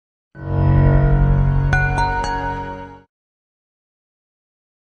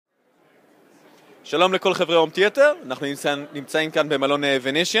שלום לכל חברי הום תיאטר, אנחנו נמצאים כאן במלון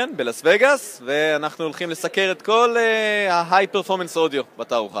ונישיאן בלאס וגאס, ואנחנו הולכים לסקר את כל ההיי פרפורמנס אודיו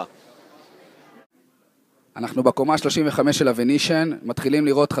בתערוכה. אנחנו בקומה 35 של הוונישיאן, מתחילים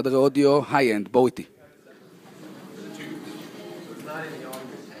לראות חדרי אודיו היי-אנד, בואו איתי.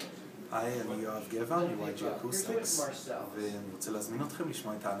 היי, אני יואב גבע, מ-YG Acoustics, ואני רוצה להזמין אתכם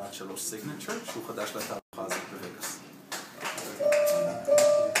לשמוע את הענק 3 סיגנצ'ר, שהוא חדש לתערוכה הזאת בווגאס.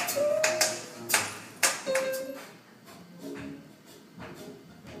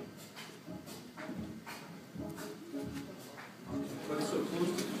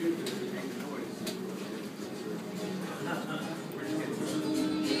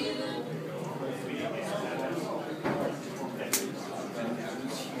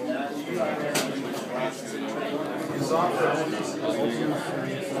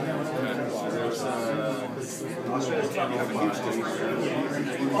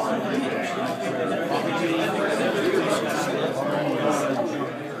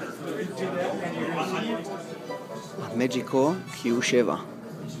 מג'יקו Q7.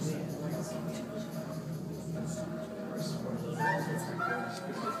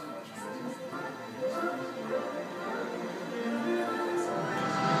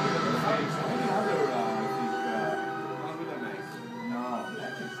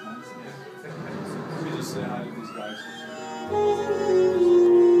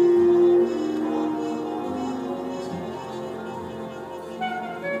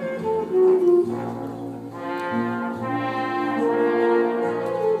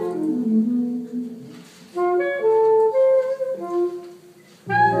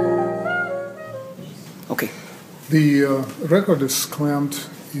 The record is clamped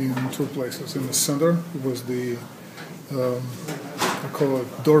in two places. In the center was the, I call it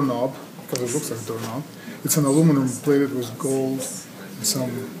doorknob, because it looks like a doorknob. It's an aluminum plated with gold and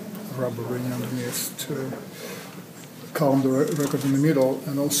some rubber ring underneath to calm the record in the middle,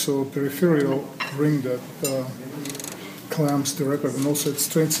 and also a peripheral ring that clamps the record, and also it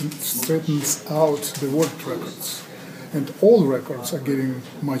straightens out the warped records. And all records are getting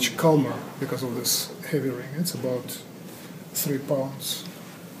much calmer because of this heavy ring. It's about 3 pounds.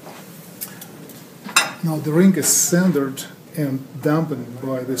 Now the ring is centered and dampened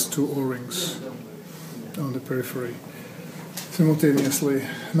by these two O-rings on the periphery simultaneously.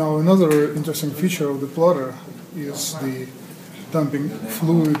 Now another interesting feature of the plotter is the damping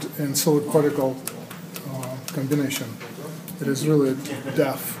fluid and solid particle combination. It is really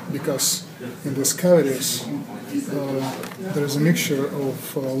deaf because in these cavities there is a mixture of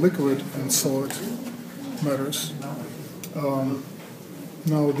liquid and solid matters.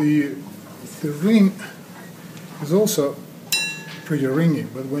 Now the ring is also pretty ringy,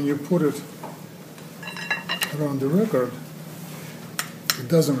 but when you put it around the record, it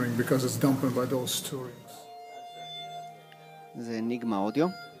doesn't ring because it's dampened by those two rings. זה ניגמה אודיו.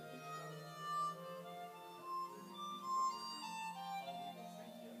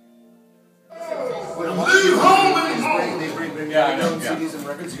 CDs and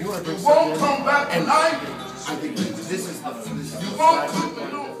records. You want to bring won't come back tonight. I think this is the. You won't.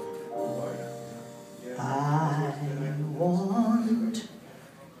 I want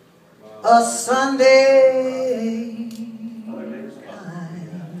a Sunday.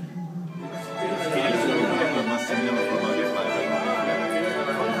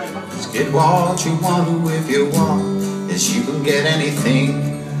 Get what you want to if you want, yes you can get anything.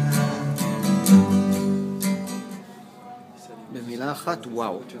 במילה אחת,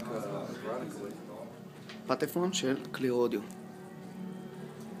 וואו. פטפון של קליר אודיו.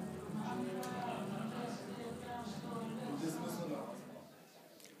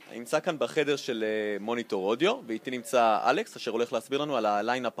 אני נמצא כאן בחדר של מוניטור אודיו, ואיתי נמצא אלכס, אשר הולך להסביר לנו על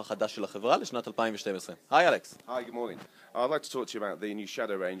הליינאפ החדש של החברה לשנת 2012. היי אלכס. Hi, good morning. I'd like to talk to you about the new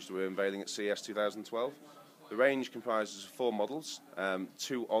shadow range that we're unveiling at CES 2012. The range comprises of 4 models,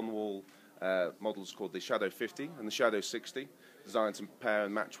 2 on-wall models called the Shadow 50 and the Shadow 60, designed to pair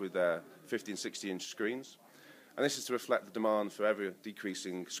and match with 50 and 60-inch screens. And this is to reflect the demand for ever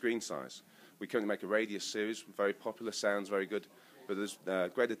decreasing screen size. We currently make a radius series, very popular, sounds very good, but there's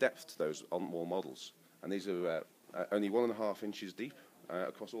greater depth to those on-wall models. And these are only 1.5 inches deep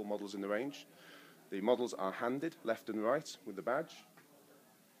across all models in the range. The models are handed, left and right, with the badge.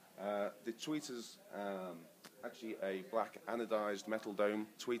 The tweeter's actually a black anodized metal dome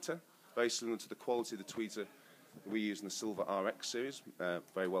tweeter, very similar to the quality of the tweeter we use in the Silver RX series,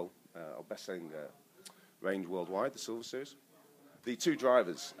 very well, our best-selling range worldwide, the Silver series. The 2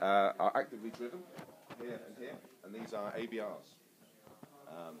 drivers are actively driven, here and here, and these are ABRs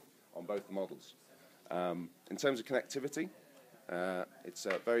on both the models. In terms of connectivity, It's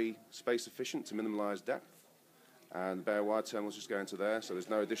very space efficient to minimise depth, and the bare wire terminals just go into there, so there's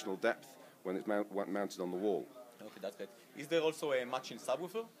no additional depth when it's mounted on the wall. Okay, that's great. Is there also a matching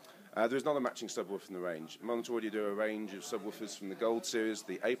subwoofer? There is not a matching subwoofer in the range. Monitor Audio do a range of subwoofers from the Gold series,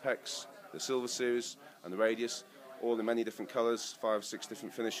 the Apex, the Silver series, and the Radius, all in many different colours, 5 or 6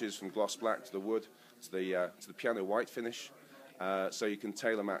 different finishes, from gloss black to the wood to the piano white finish, so you can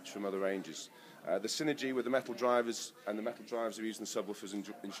tailor match from other ranges. The synergy with the metal drivers and the metal drives that are used in the subwoofers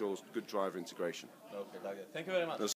ensures good driver integration. Okay, thank you very much.